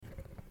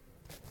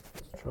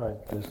try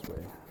it this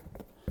way.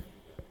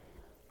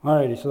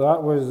 Alrighty, so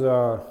that was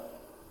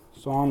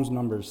Psalms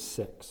number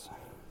 6.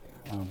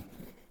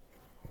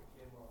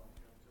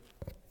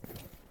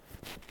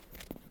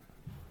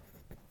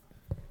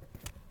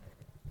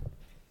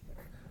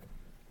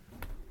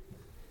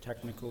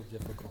 Technical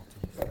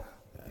difficulties.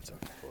 That's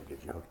okay. We'll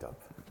get you hooked up.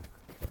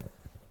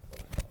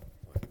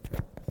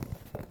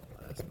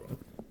 That's broken.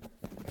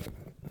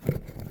 It's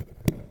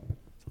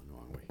on the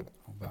wrong way.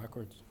 Oh,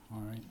 backwards.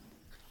 All right.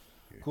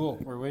 Cool.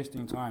 We're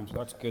wasting time, so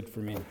that's good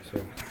for me.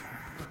 So.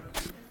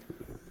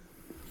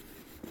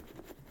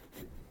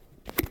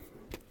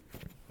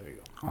 There you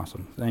go.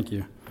 Awesome. Thank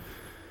you.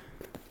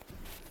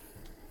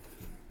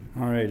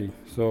 Alrighty.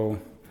 So,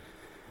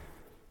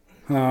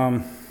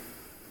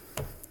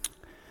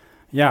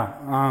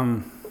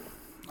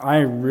 I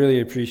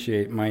really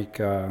appreciate Mike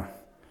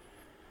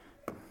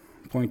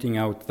pointing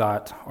out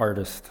that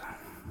artist.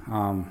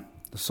 The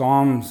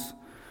Psalms,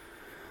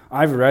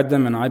 I've read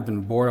them and I've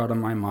been bored out of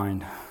my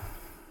mind.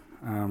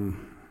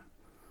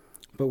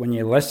 But when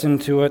you listen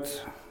to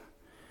it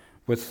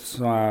with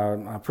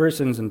a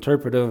person's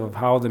interpretive of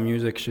how the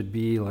music should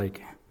be,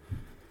 like,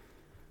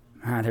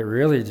 man, it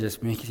really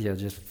just makes you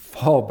just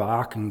fall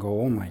back and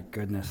go, oh my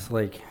goodness,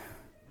 like,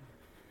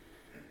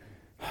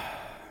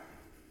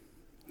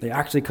 they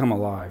actually come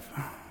alive.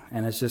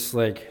 And it's just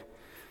like,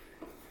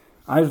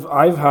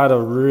 I've had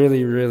a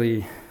really,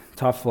 really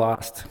tough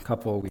last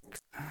couple of weeks.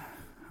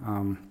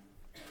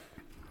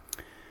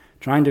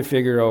 Trying to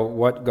figure out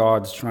what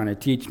God's trying to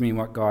teach me,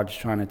 what God's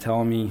trying to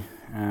tell me,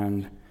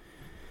 and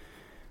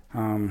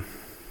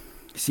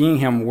seeing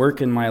Him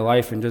work in my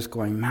life and just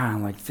going,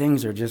 man, like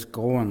things are just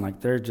going, like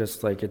they're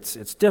just like,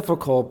 it's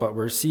difficult, but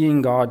we're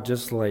seeing God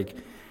just like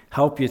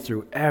help you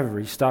through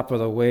every step of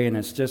the way, and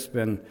it's just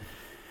been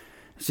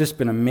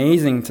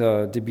amazing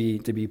to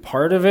be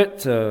part of it,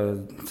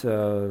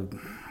 to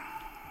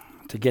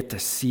get to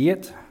see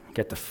it,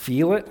 get to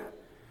feel it.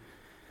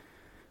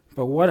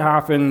 But what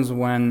happens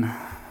when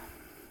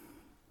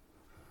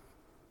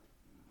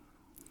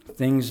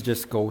things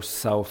just go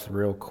south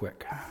real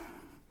quick?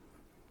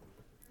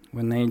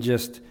 When they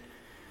just,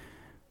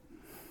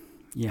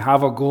 you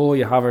have a goal,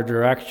 you have a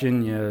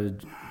direction,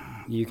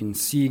 you can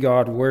see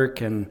God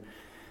work, and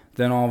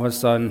then all of a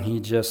sudden He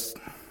just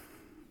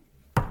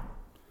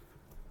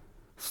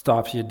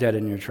stops you dead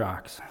in your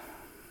tracks.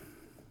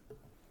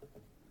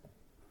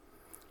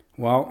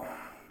 Well,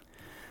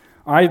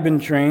 I've been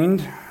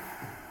trained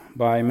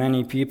by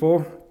many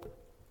people.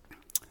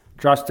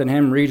 Trust in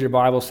Him, read your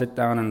Bible, sit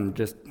down, and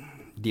just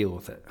deal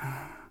with it.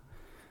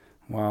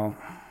 Well,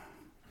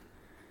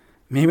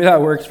 maybe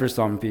that works for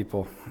some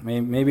people.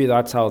 Maybe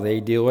that's how they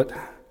deal with it.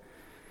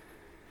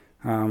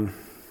 I'm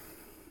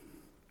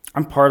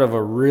part of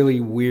a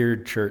really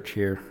weird church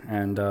here,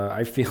 and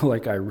I feel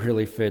like I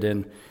really fit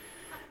in,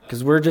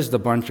 because we're just a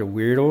bunch of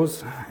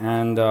weirdos,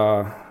 and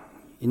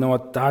you know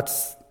what?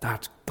 That's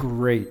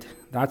great.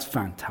 That's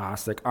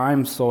fantastic.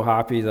 I'm so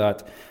happy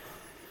that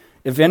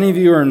if any of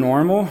you are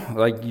normal,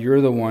 like, you're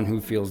the one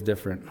who feels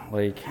different.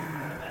 Like,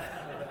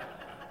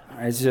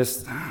 it's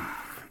just,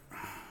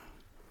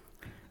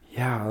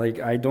 yeah,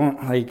 like, I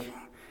don't, like,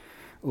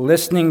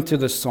 listening to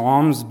the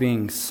Psalms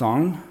being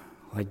sung,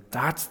 like,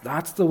 that's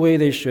the way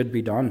they should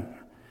be done.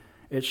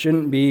 It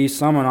shouldn't be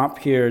someone up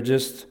here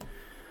just,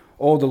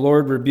 oh, the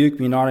Lord rebuke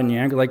me not in the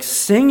anger. Like,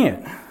 sing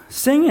it.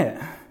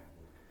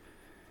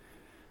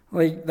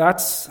 Like,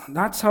 that's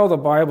how the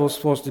Bible's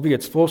supposed to be.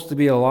 It's supposed to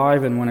be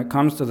alive, and when it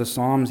comes to the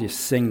Psalms, you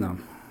sing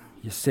them.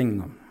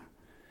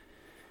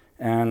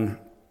 And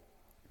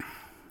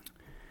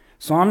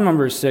Psalm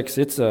number 6,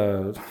 it's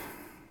a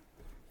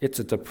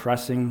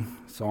depressing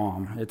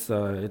psalm. It's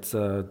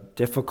a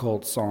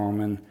difficult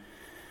psalm, and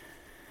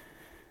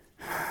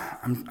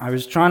I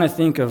was trying to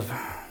think of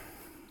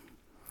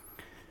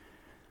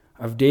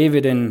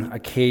David in a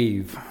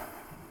cave,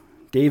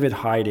 David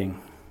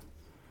hiding.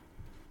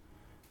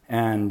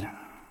 And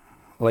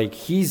like,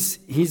 he's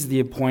the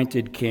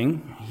appointed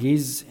king.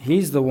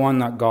 He's the one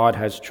that God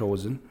has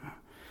chosen.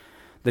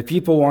 The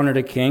people wanted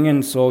a king,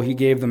 and so He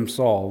gave them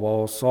Saul.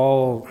 Well,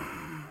 Saul,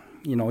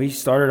 he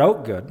started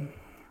out good,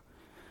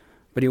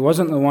 but he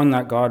wasn't the one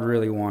that God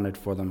really wanted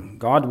for them.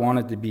 God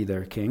wanted to be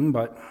their king,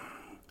 but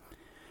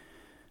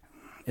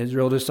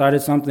Israel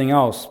decided something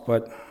else.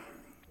 But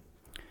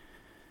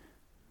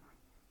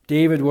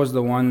David was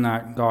the one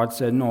that God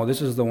said, no,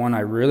 this is the one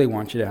I really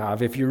want you to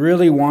have. If you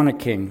really want a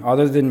king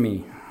other than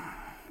me,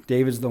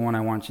 David's the one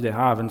I want you to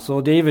have. And so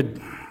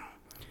David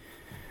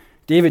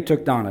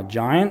took down a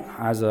giant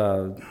as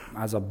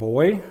a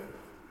boy.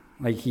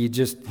 Like,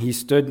 he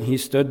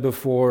stood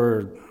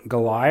before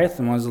Goliath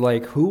and was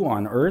like, who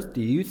on earth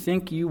do you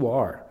think you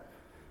are?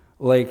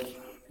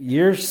 Like,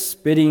 you're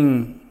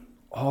spitting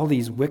all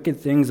these wicked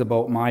things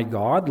about my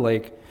God.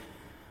 Like,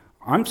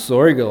 I'm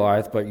sorry,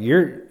 Goliath, but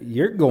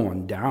you're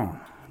going down.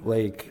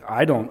 Like,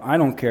 I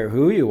don't care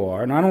who you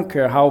are, and I don't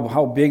care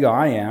how big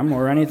I am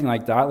or anything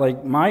like that.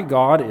 Like, my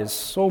God is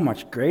so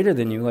much greater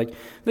than you. Like,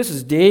 this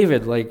is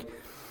David. Like,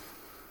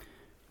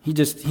 he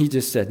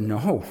just said,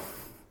 no,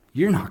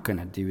 you're not going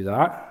to do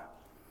that.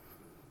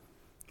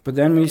 But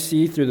then we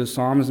see through the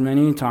Psalms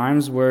many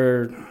times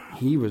where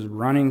he was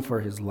running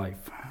for his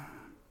life.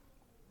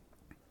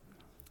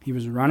 He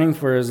was running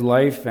for his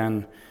life,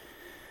 and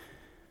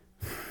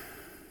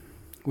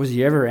was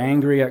he ever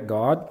angry at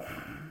God?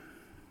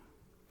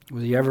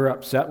 Was he ever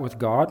upset with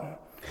God?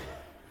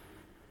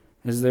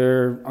 Is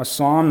there a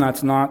psalm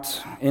that's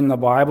not in the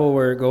Bible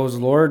where it goes,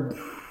 Lord,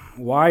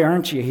 why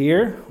aren't you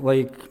here?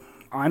 Like,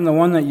 I'm the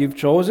one that you've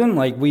chosen.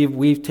 Like,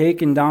 we've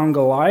taken down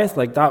Goliath.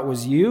 Like, that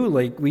was you.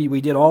 Like,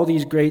 we did all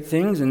these great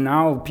things, and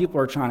now people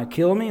are trying to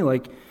kill me.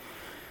 Like,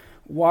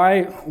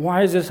 why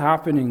is this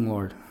happening,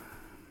 Lord?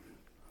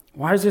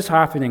 Why is this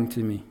happening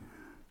to me?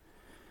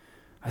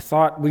 I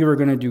thought we were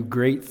going to do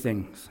great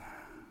things.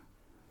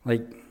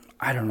 Like,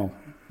 I don't know.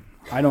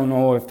 I don't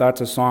know if that's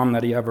a psalm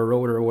that he ever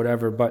wrote or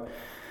whatever, but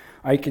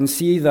I can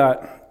see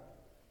that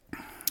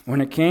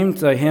when it came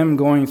to him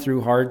going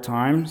through hard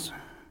times,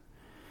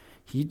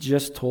 he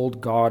just told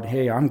God,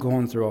 hey, I'm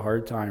going through a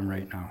hard time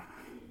right now.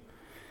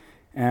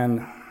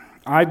 And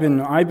I've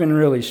been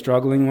really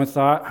struggling with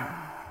that.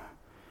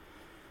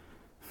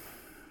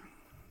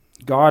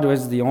 God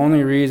was the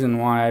only reason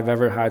why I've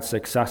ever had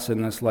success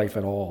in this life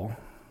at all.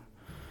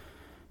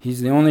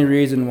 He's the only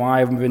reason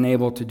why I've been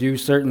able to do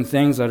certain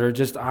things that are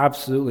just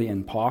absolutely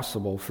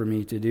impossible for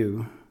me to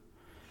do.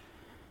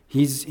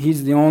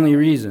 He's the only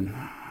reason.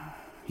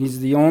 He's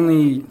the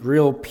only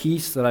real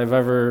peace that I've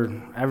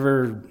ever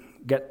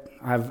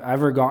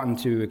gotten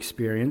to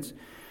experience.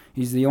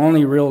 He's the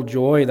only real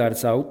joy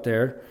that's out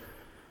there.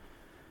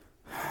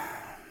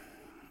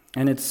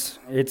 And it's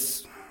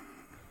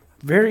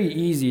very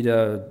easy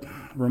to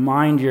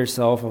remind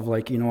yourself of,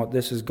 like, you know what,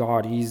 this is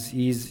God.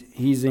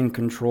 He's in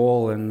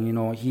control, and you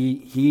know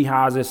he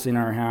has us in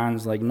our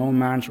hands. Like, no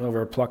man shall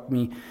ever pluck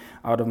me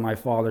out of my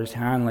Father's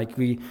hand. Like,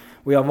 we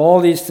have all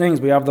these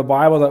things. We have the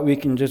Bible that we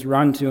can just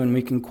run to, and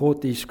we can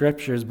quote these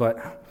scriptures,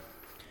 but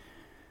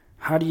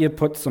how do you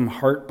put some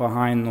heart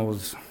behind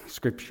those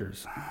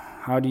scriptures?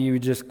 How do you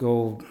just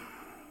go,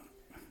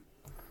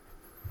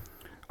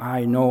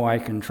 I know I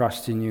can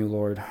trust in you,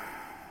 Lord?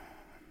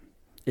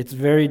 It's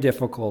very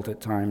difficult at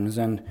times,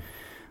 and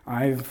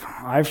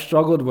I've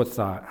struggled with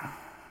that.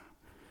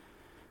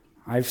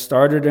 I've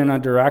started in a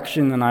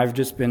direction, and I've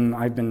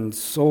been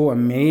so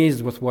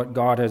amazed with what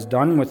God has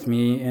done with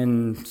me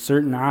in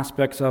certain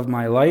aspects of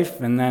my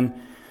life, and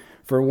then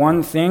for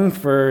one thing,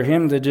 for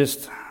him to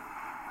just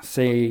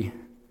say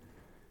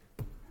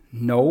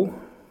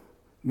no,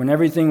 when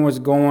everything was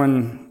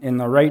going in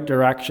the right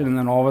direction, and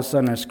then all of a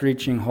sudden a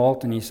screeching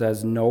halt, and he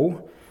says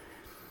no.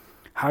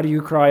 How do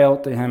you cry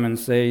out to him and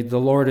say, the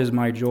Lord is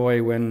my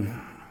joy, when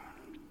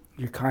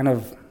you're kind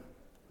of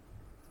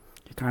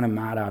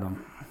mad at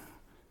him?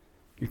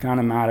 You're kind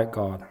of mad at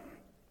God.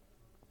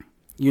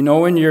 You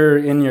know in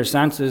your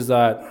senses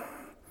that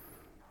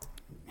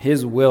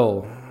his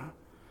will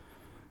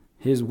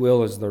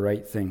is the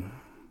right thing.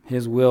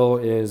 His will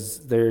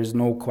there's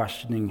no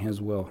questioning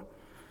his will.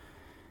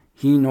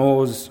 He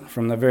knows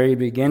from the very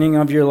beginning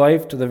of your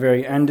life to the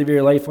very end of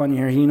your life on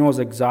here, he knows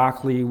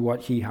exactly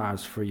what he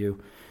has for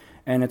you.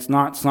 And it's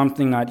not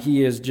something that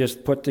he has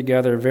just put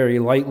together very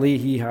lightly.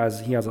 He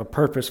has a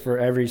purpose for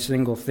every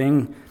single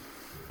thing.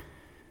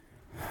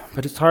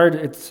 But it's hard.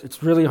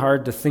 It's really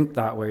hard to think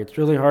that way. It's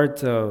really hard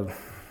to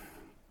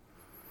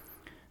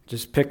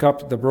just pick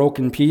up the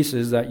broken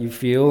pieces that you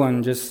feel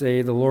and just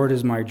say, the Lord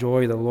is my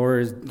joy. The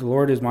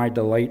Lord is my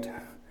delight.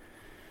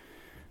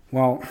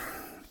 Well,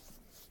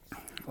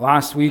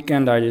 last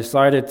weekend I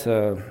decided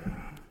to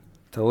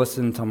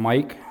listen to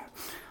Mike.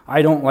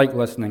 I don't like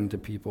listening to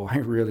people. I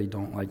really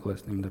don't like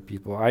listening to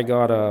people.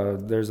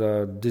 There's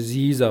a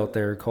disease out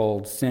there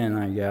called sin,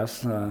 I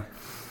guess,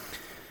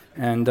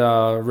 and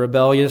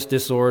rebellious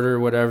disorder,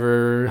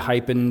 whatever,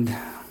 hyping.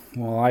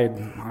 Well,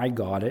 I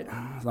got it.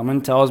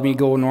 Someone tells me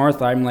go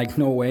north, I'm like,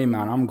 no way,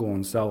 man, I'm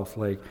going south.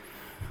 Like,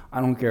 I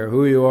don't care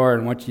who you are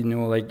and what you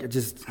know. Like,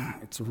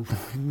 it's a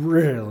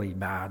really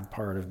bad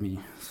part of me.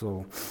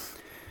 So,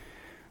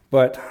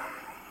 but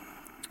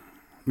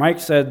Mike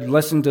said,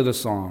 listen to the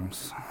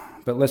Psalms,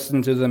 but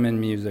listen to them in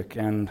music.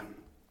 And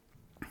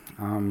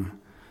I'm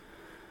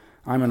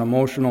an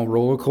emotional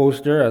roller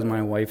coaster, as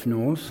my wife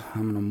knows.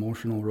 I'm an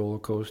emotional roller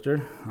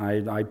coaster.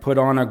 I put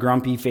on a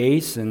grumpy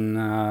face, and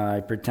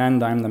I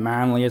pretend I'm the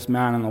manliest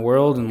man in the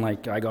world, and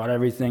like I got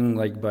everything.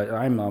 Like, but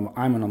I'm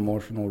an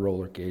emotional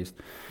roller case.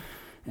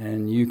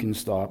 And you can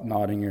stop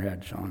nodding your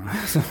head, Shauna.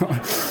 So,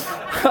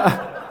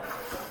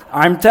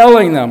 I'm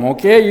telling them,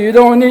 okay? You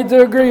don't need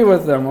to agree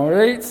with them, all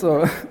right?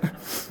 So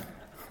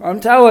I'm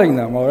telling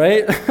them, all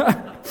right?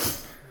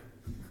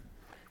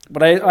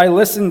 But I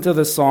listened to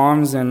the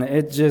Psalms, and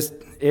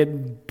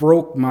it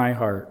broke my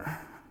heart.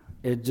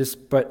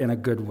 But in a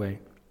good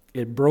way.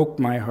 It broke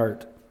my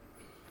heart.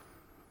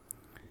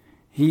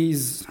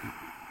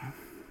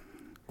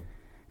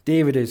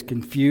 David is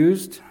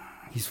confused.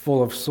 He's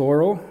full of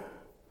sorrow,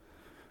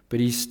 but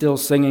he's still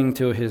singing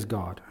to his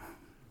God.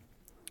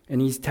 And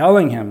he's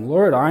telling him,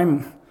 Lord,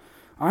 I'm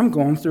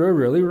going through a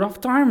really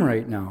rough time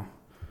right now.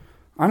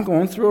 I'm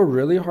going through a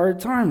really hard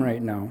time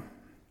right now.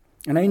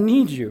 And I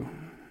need you.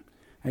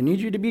 I need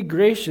you to be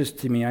gracious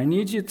to me. I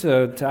need you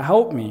to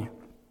help me.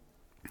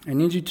 I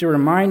need you to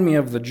remind me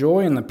of the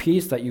joy and the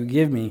peace that you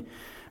give me.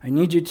 I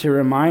need you to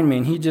remind me.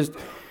 And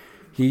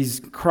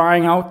he's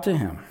crying out to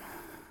him.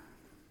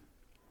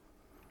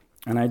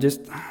 And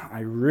I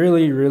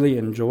really, really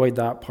enjoyed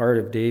that part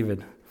of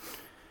David.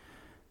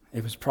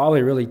 It was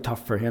probably really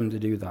tough for him to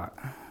do that.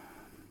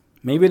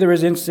 Maybe there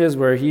was instances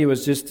where it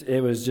was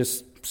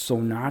just so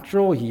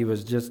natural.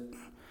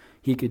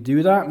 He could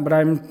do that. But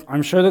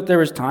I'm sure that there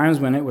was times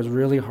when it was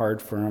really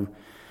hard for him.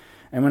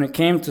 And when it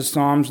came to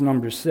Psalms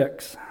number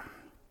 6,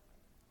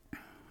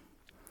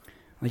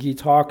 like he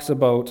talks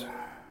about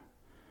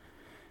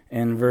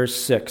in verse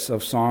 6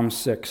 of Psalm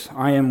 6,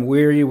 I am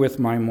weary with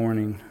my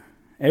mourning.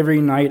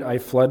 Every night I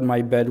flood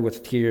my bed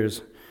with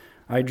tears.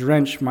 I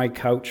drench my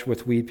couch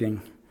with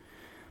weeping.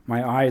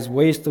 My eyes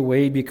waste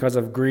away because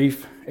of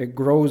grief. It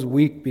grows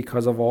weak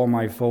because of all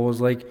my foes.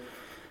 Like,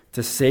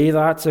 to say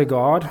that to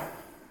God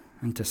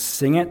and to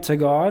sing it to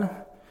God,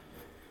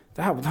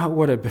 that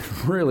would have been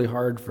really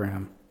hard for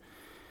him.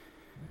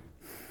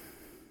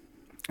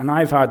 And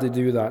I've had to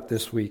do that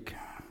this week.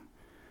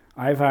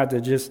 I've had to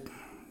just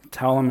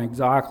tell him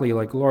exactly,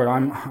 like, Lord,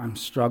 I'm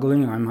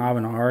struggling. I'm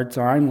having a hard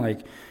time.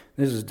 Like,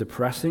 this is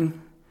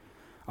depressing.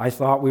 I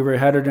thought we were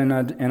headed in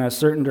a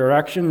certain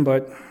direction,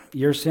 but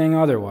you're saying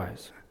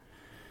otherwise.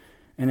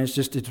 And it's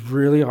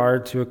really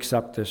hard to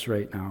accept this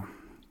right now.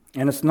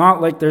 And it's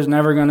not like there's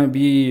never going to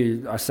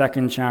be a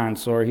second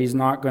chance, or he's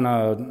not going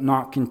to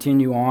not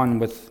continue on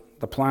with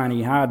the plan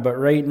he had. But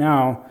right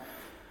now,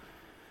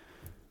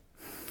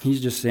 he's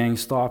just saying,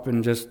 stop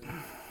and just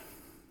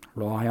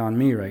rely on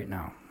me right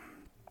now.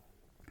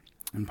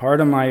 And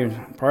part of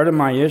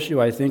my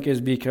issue, I think,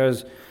 is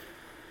because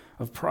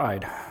of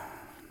pride.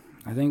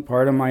 I think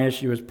part of my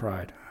issue is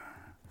pride.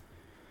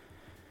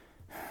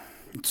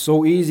 It's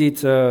so easy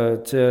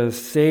to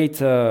say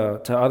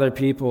to other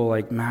people,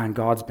 like, man,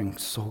 God's been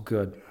so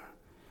good.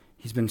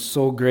 He's been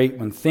so great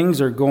when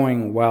things are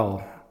going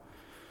well.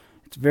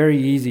 It's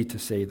very easy to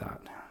say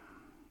that.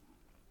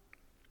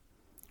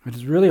 But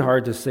it's really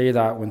hard to say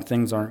that when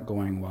things aren't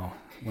going well.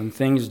 When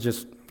things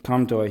just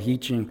come to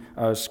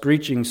a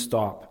screeching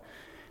stop.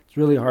 It's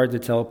really hard to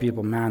tell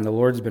people, man, the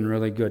Lord's been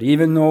really good.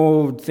 Even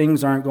though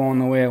things aren't going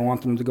the way I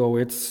want them to go,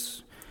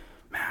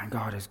 man,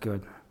 God is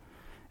good.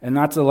 And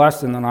that's a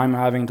lesson that I'm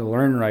having to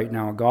learn right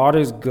now. God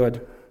is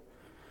good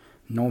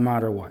no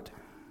matter what.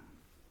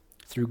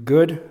 Through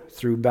good,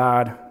 through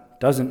bad,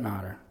 doesn't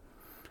matter.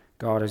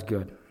 God is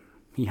good.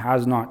 He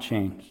has not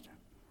changed.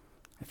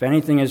 If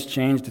anything has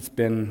changed, it's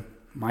been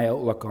my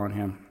outlook on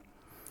him.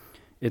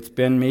 It's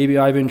been, maybe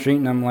I've been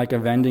treating him like a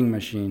vending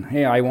machine.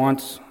 Hey, I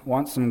want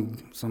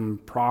some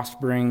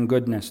prospering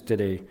goodness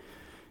today.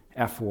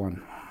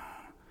 F1.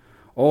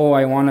 Oh,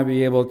 I want to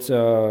be able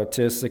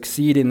to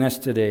succeed in this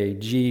today.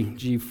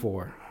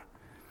 G4.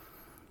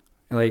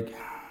 Like,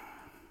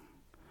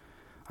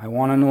 I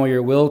want to know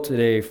your will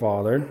today,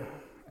 Father.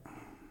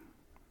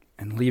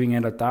 And leaving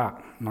it at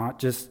that. Not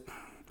just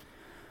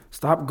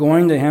stop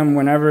going to him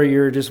whenever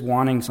you're just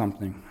wanting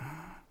something.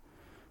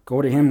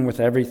 Go to him with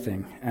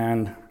everything.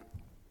 And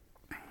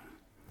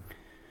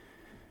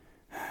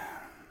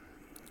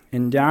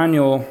in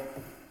Daniel,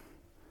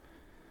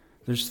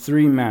 there's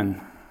 3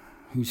 men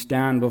who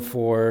stand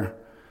before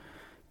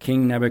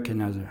King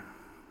Nebuchadnezzar.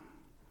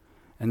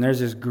 And there's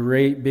this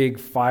great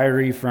big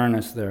fiery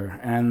furnace there.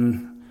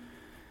 And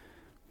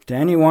to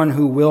anyone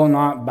who will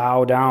not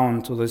bow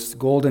down to this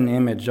golden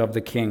image of the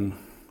king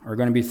are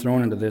going to be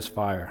thrown into this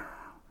fire.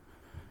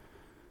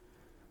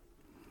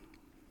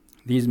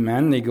 These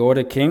men, they go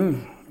to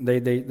king, they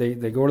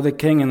go to the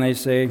king and they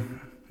say,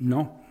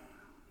 no,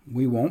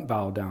 we won't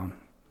bow down.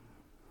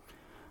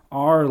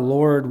 Our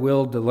Lord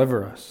will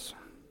deliver us.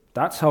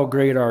 That's how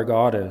great our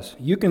God is.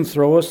 You can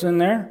throw us in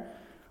there,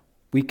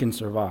 we can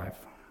survive.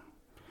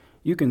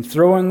 You can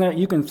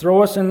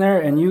throw us in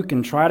there and you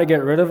can try to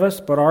get rid of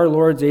us, but our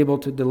Lord's able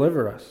to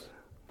deliver us.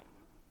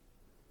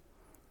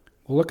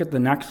 Well, look at the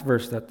next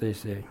verse that they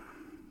say.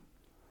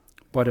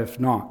 But if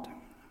not.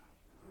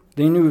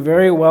 They knew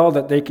very well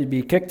that they could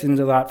be kicked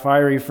into that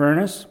fiery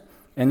furnace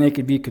and they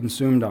could be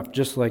consumed up,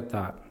 just like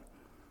that.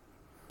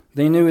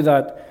 They knew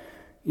that,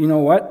 you know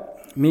what?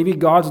 Maybe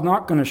God's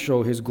not going to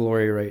show his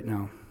glory right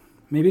now.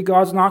 Maybe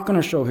God's not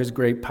going to show his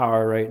great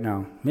power right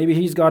now. Maybe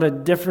he's got a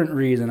different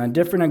reason, a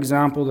different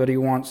example that he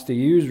wants to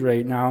use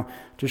right now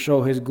to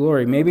show his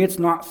glory. Maybe it's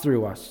not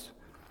through us.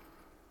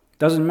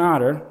 Doesn't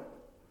matter.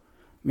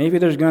 Maybe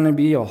there's going to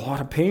be a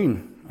lot of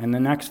pain in the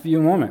next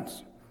few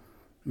moments.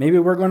 Maybe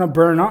we're going to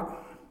burn up.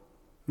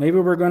 Maybe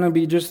we're going to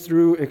be just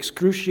through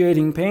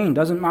excruciating pain.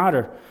 Doesn't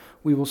matter.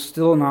 We will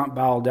still not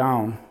bow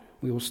down.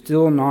 We will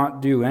still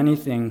not do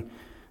anything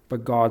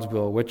but God's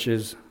will, which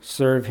is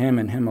serve him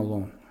and him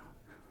alone.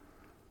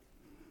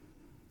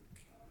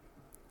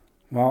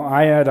 Well,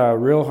 I had a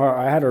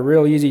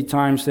real easy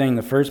time saying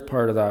the first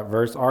part of that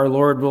verse, our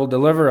Lord will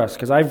deliver us,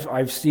 because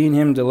I've seen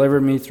him deliver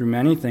me through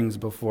many things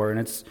before, and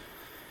it's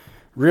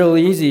real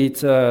easy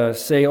to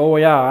say, oh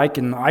yeah, I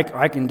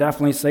can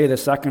definitely say the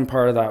second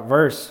part of that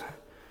verse.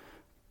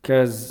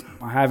 because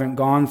I haven't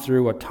gone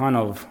through a ton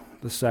of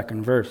the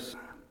second verse.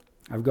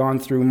 I've gone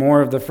through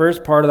more of the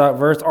first part of that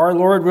verse, our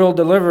Lord will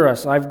deliver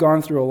us. I've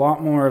gone through a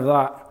lot more of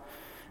that.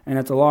 And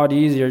it's a lot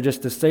easier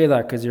just to say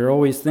that because you're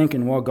always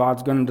thinking, well,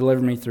 God's going to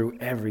deliver me through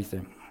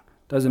everything.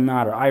 Doesn't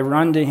matter. I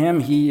run to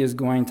Him. He is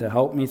going to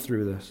help me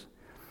through this.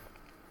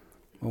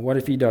 Well, what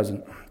if He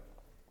doesn't?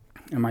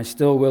 Am I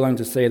still willing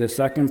to say the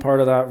second part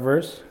of that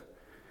verse?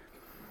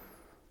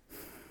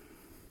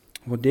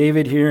 Well,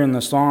 David here in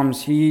the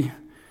Psalms, he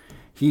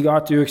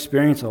got to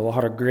experience a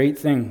lot of great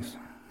things.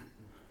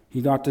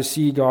 He got to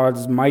see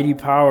God's mighty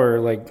power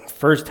like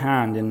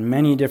firsthand in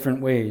many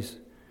different ways.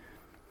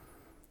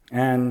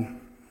 And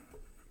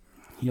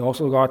he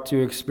also got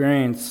to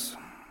experience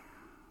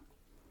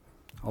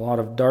a lot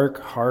of dark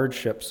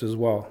hardships as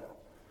well.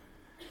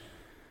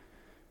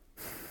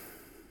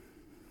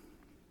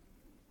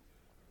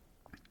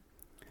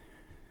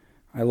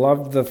 I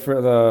love the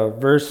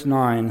verse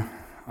 9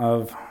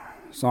 of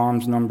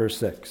Psalms number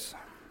 6.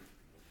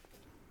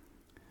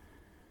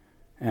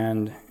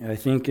 And I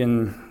think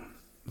in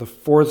the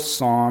fourth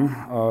psalm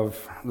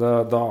of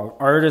the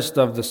artist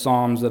of the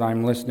Psalms that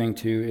I'm listening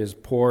to is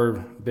poor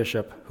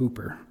Bishop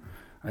Hooper,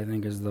 I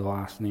think is the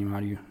last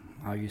name,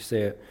 how you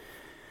say it.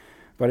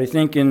 But I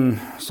think in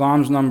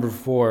Psalms number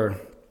 4,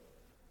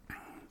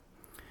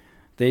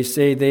 they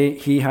say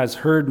he has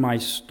heard my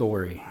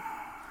story.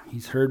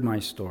 He's heard my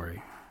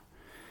story.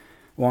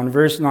 Well, in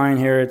verse 9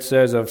 here it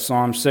says of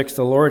Psalm 6,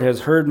 the Lord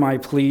has heard my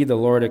plea, the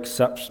Lord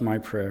accepts my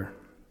prayer.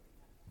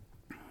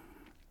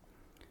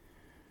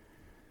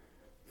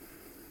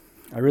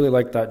 I really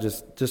like that,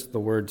 just the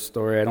word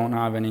story. I don't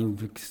have any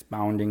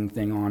expounding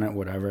thing on it,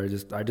 whatever.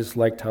 I just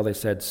liked how they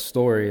said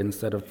story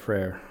instead of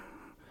prayer.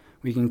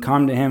 We can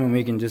come to Him and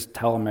we can just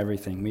tell Him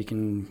everything. We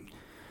can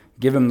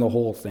give Him the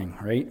whole thing,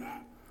 right?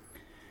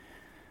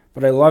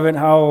 But I love it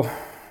how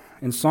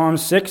in Psalm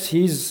 6,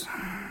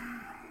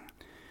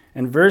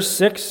 in verse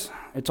 6,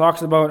 it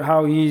talks about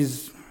how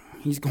he's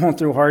going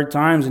through hard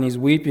times and he's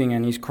weeping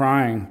and he's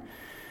crying.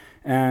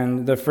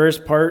 And the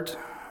first part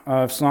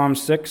of Psalm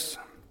 6,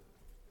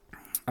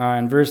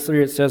 in verse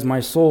 3, it says, my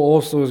soul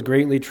also is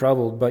greatly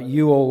troubled, but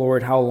you, O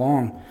Lord, how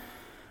long?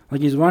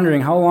 Like he's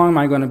wondering, how long am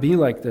I going to be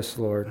like this,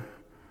 Lord?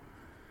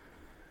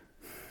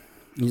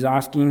 He's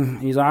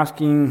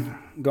asking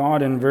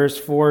God in verse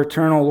 4,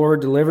 eternal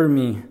Lord, deliver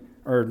me,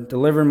 or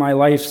deliver my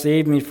life,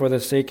 save me for the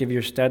sake of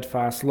your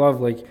steadfast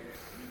love. Like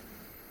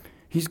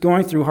he's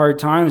going through hard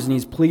times and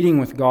he's pleading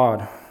with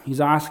God.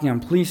 He's asking Him,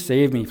 please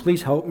save me,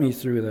 please help me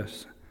through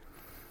this.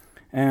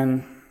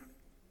 And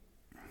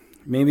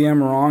maybe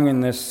I'm wrong in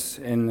this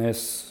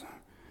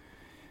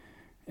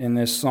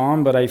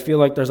psalm, but I feel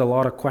like there's a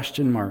lot of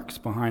question marks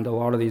behind a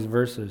lot of these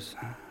verses.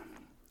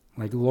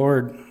 Like,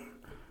 Lord,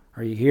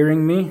 are you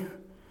hearing me?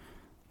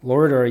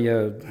 Lord, are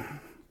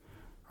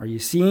you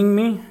seeing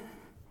me?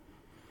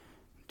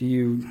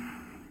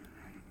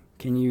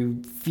 Can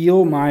you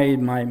feel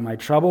my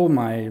trouble?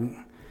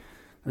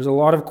 There's a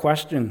lot of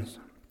questions.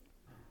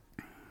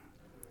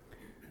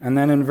 And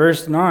then in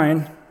verse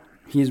 9,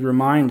 he's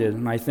reminded,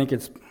 and I think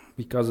it's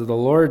because of the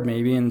Lord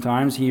maybe in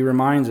times, He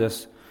reminds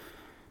us,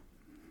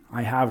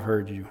 I have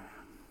heard you.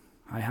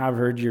 I have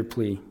heard your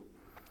plea.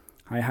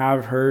 I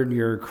have heard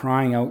your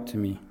crying out to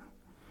me.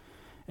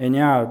 And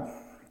yeah,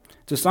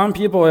 to some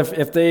people,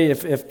 if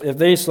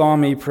they saw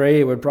me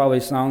pray, it would probably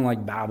sound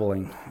like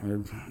babbling. It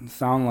would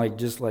sound like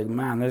just like,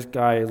 man, this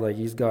guy, like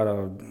he's got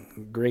a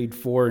grade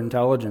 4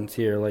 intelligence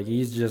here. Like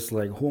he's just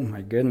like, oh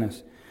my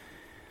goodness.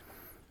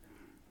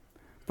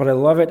 But I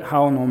love it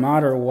how no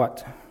matter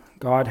what,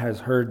 God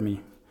has heard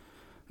me.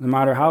 No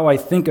matter how I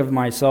think of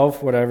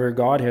myself, whatever,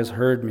 God has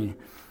heard me.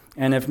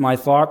 And if my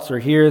thoughts are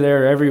here,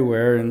 there,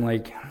 everywhere, and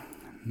like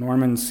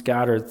Norman's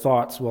scattered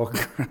thoughts, well,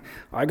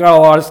 I got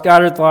a lot of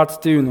scattered thoughts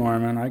too,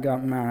 Norman. I got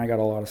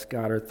a lot of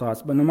scattered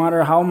thoughts. But no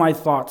matter how my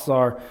thoughts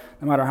are,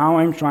 no matter how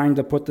I'm trying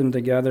to put them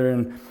together,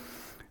 and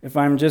if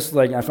I'm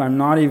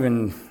not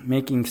even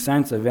making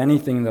sense of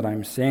anything that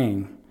I'm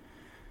saying,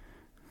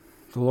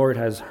 the Lord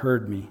has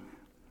heard me.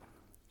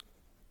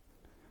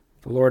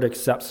 The Lord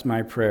accepts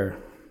my prayer.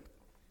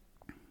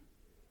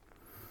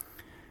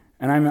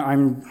 And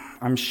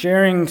I'm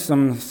sharing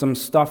some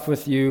stuff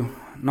with you,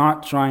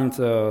 not trying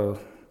to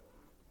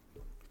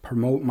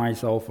promote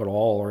myself at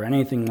all or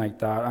anything like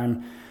that.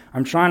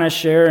 I'm trying to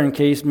share in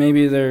case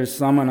maybe there's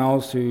someone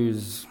else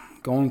who's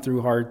going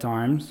through hard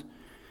times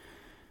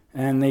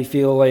and they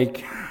feel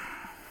like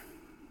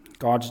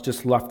God's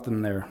just left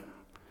them there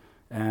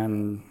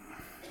and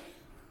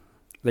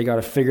they got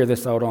to figure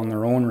this out on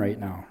their own right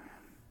now.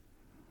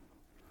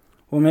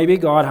 Well, maybe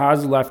God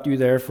has left you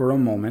there for a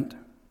moment,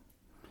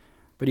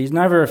 but He's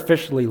never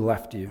officially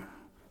left you.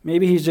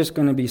 Maybe He's just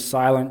going to be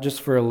silent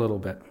just for a little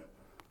bit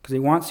because He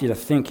wants you to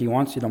think. He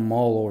wants you to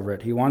mull over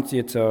it. He wants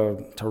you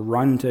to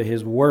run to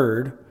His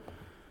Word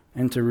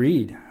and to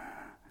read.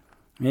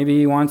 Maybe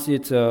He wants you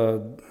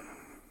to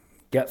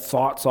get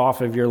thoughts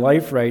off of your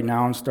life right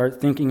now and start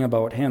thinking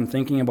about Him,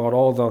 thinking about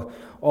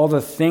all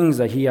the things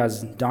that He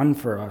has done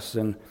for us.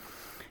 And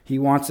He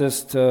wants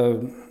us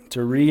to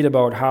to read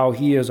about how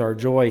He is our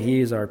joy,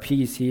 He is our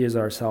peace, He is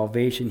our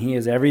salvation, He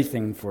is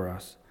everything for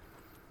us.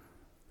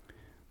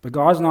 But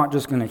God's not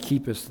just going to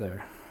keep us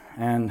there.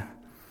 And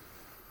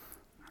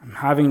I'm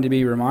having to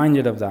be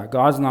reminded of that.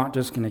 God's not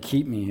just going to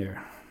keep me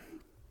here.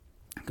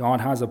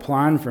 God has a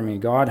plan for me.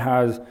 God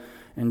has,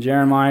 in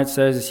Jeremiah it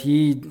says,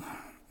 He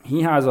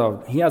has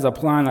a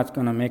plan that's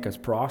going to make us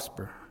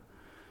prosper.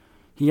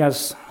 He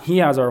has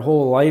our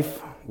whole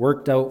life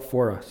worked out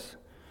for us.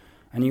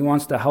 And He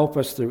wants to help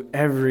us through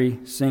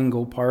every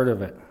single part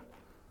of it,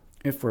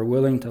 if we're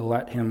willing to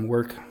let Him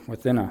work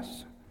within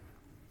us.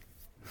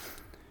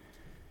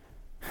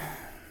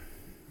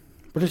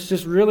 But it's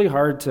just really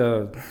hard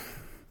to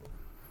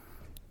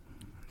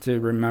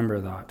remember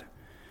that.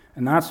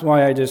 And that's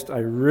why I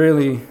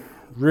really,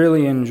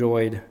 really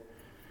enjoyed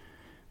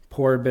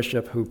poor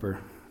Bishop Hooper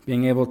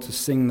being able to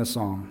sing the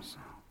Psalms.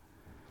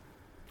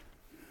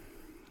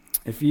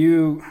 If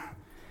you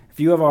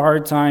have a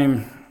hard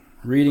time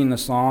reading the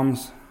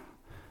Psalms,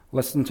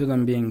 listen to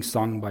them being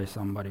sung by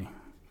somebody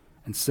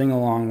and sing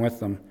along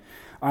with them.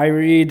 I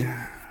read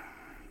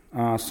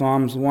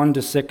Psalms 1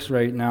 to 6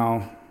 right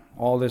now,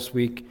 all this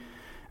week,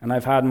 and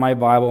I've had my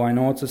Bible. I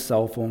know it's a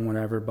cell phone,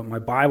 whatever, but my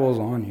Bible's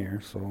on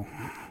here, so.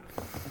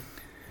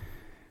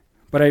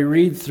 But I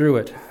read through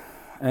it,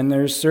 and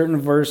there's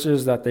certain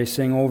verses that they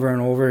sing over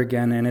and over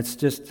again, and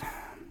it's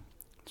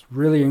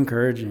really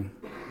encouraging.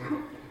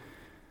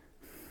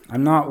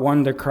 I'm not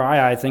one to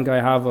cry. I think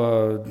I have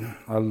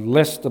a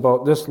list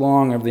about this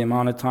long of the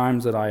amount of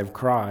times that I have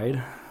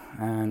cried,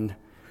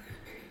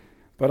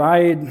 but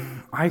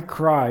I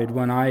cried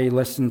when I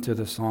listened to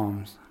the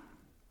Psalms.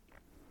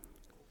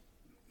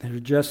 They're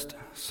just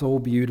so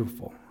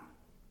beautiful.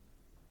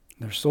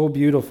 They're so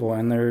beautiful,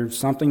 and they're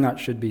something that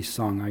should be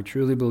sung. I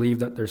truly believe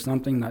that there's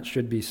something that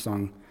should be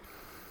sung.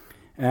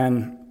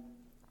 And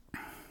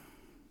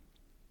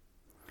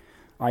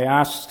I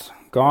asked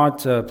God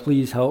to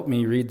please help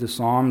me read the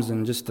Psalms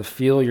and just to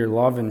feel your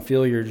love and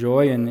feel your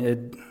joy, and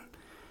it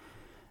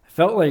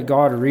felt like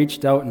God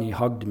reached out and He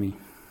hugged me,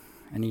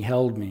 and He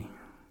held me.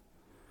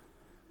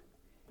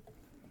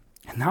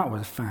 And that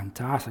was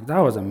fantastic. That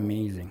was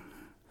amazing.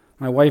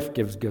 My wife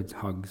gives good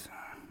hugs.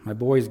 My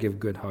boys give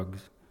good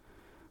hugs.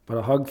 But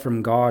a hug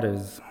from God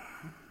is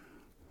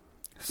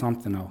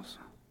something else.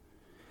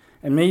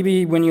 And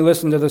maybe when you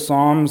listen to the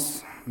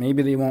Psalms,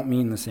 maybe they won't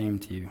mean the same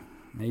to you.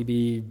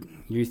 Maybe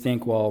you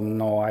think, well,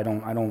 no, I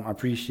don't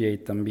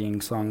appreciate them being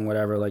sung,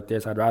 whatever, like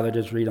this. I'd rather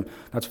just read them.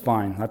 That's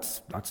fine.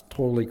 That's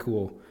totally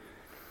cool.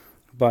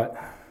 But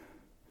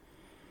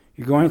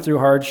you're going through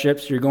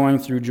hardships, you're going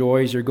through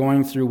joys, you're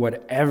going through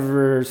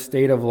whatever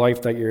state of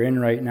life that you're in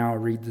right now,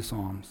 read the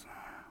Psalms.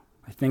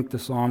 I think the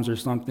Psalms are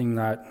something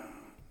that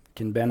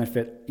can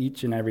benefit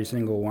each and every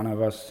single one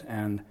of us.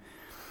 And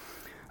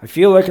I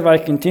feel like if I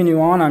continue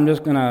on, I'm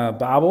just going to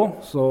babble.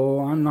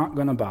 So I'm not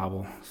going to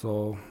babble.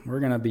 So we're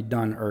going to be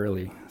done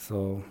early.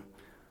 So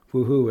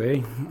woohoo,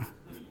 eh?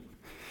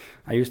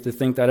 I used to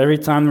think that every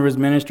time there was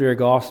ministry or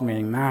gospel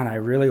meeting, man, I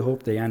really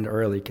hope they end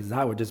early because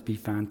that would just be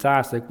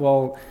fantastic.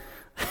 Well,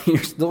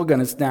 you're still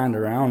going to stand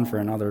around for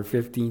another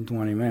 15,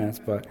 20 minutes,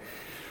 but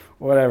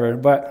whatever.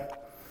 But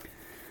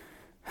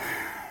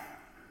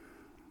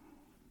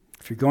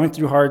if you're going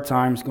through hard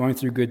times, going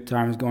through good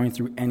times, going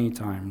through any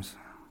times,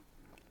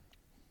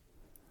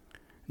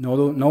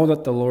 know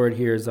that the Lord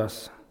hears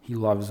us. He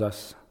loves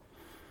us.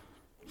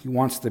 He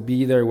wants to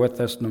be there with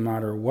us no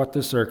matter what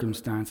the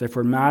circumstance. If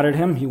we're mad at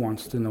Him, He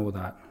wants to know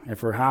that.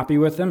 If we're happy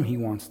with Him, He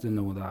wants to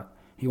know that.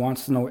 He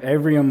wants to know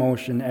every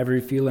emotion,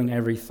 every feeling,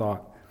 every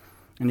thought.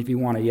 And if you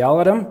want to yell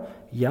at Him,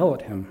 yell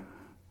at Him.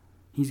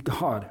 He's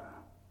God.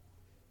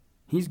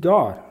 He's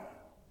God.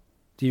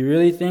 Do you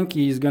really think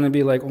He's going to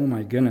be like, oh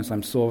my goodness,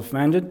 I'm so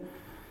offended?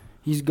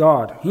 He's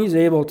God. He's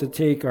able to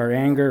take our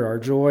anger, our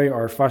joy,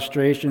 our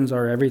frustrations,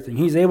 our everything.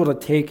 He's able to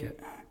take it.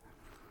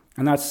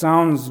 And that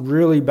sounds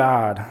really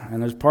bad.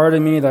 And there's part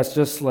of me that's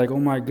just like, oh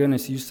my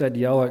goodness, you said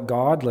yell at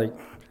God? Like,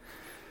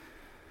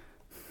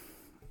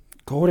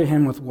 go to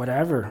Him with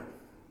whatever.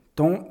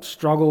 Don't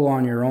struggle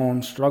on your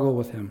own. Struggle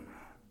with Him.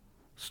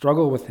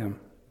 Struggle with Him.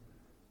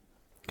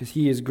 Because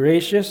He is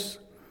gracious.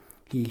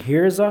 He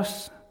hears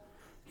us.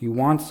 He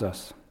wants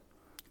us.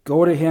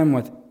 Go to Him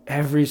with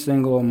every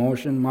single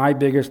emotion. My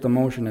biggest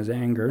emotion is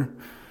anger.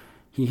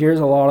 He hears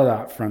a lot of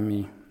that from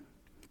me.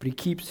 But He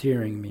keeps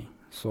hearing me.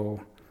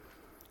 So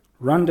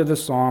run to the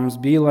Psalms.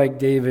 Be like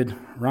David.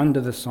 Run to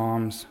the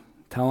Psalms.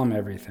 Tell Him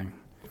everything.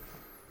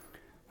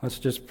 Let's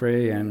just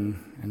pray and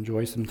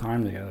enjoy some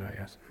time together, I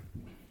guess.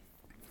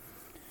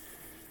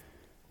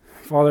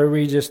 Father,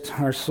 we just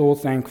are so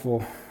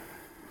thankful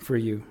for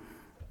You.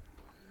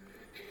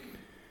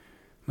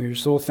 We are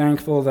so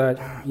thankful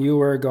that You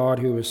are a God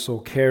who is so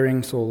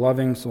caring, so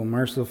loving, so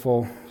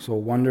merciful, so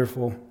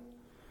wonderful.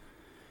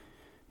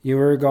 You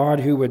are a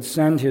God who would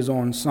send His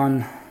own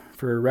Son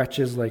for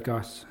wretches like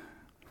us.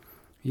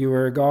 You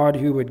are a God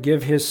who would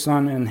give His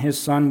Son, and His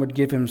Son would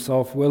give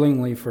Himself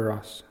willingly for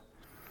us.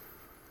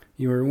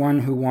 You are one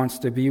who wants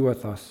to be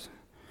with us.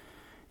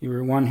 You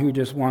are one who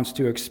just wants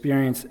to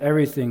experience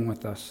everything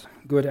with us,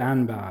 good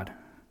and bad.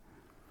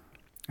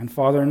 And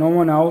Father, no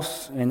one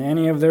else in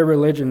any of their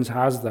religions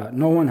has that.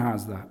 No one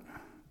has that.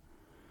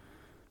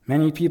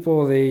 Many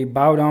people, they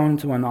bow down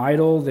to an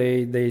idol,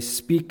 they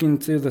speak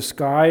into the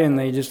sky, and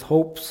they just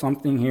hope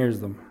something hears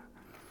them.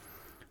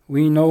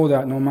 We know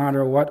that no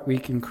matter what, we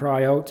can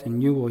cry out,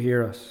 and you will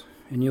hear us,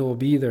 and you will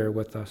be there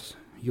with us.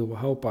 You will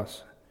help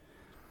us.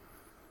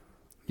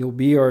 You'll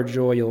be our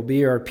joy, you'll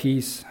be our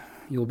peace,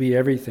 you'll be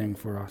everything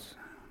for us.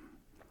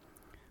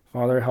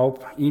 Father,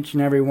 help each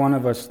and every one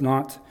of us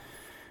not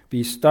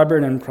be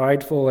stubborn and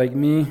prideful like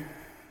me,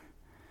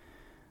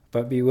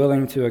 but be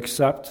willing to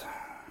accept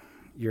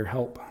your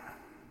help,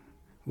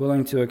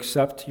 willing to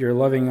accept your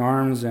loving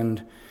arms,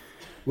 and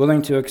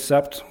willing to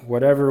accept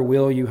whatever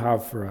will you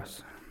have for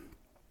us.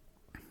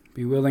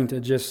 Be willing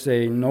to just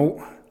say,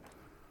 no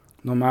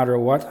matter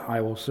what, I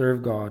will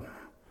serve God.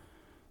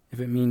 If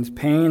it means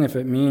pain, if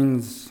it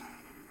means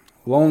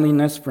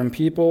loneliness from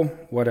people,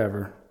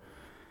 whatever.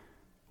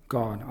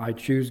 God, I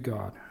choose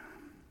God.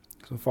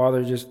 So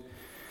Father, just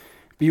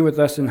be with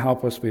us and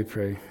help us, we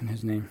pray. In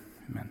his name,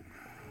 amen.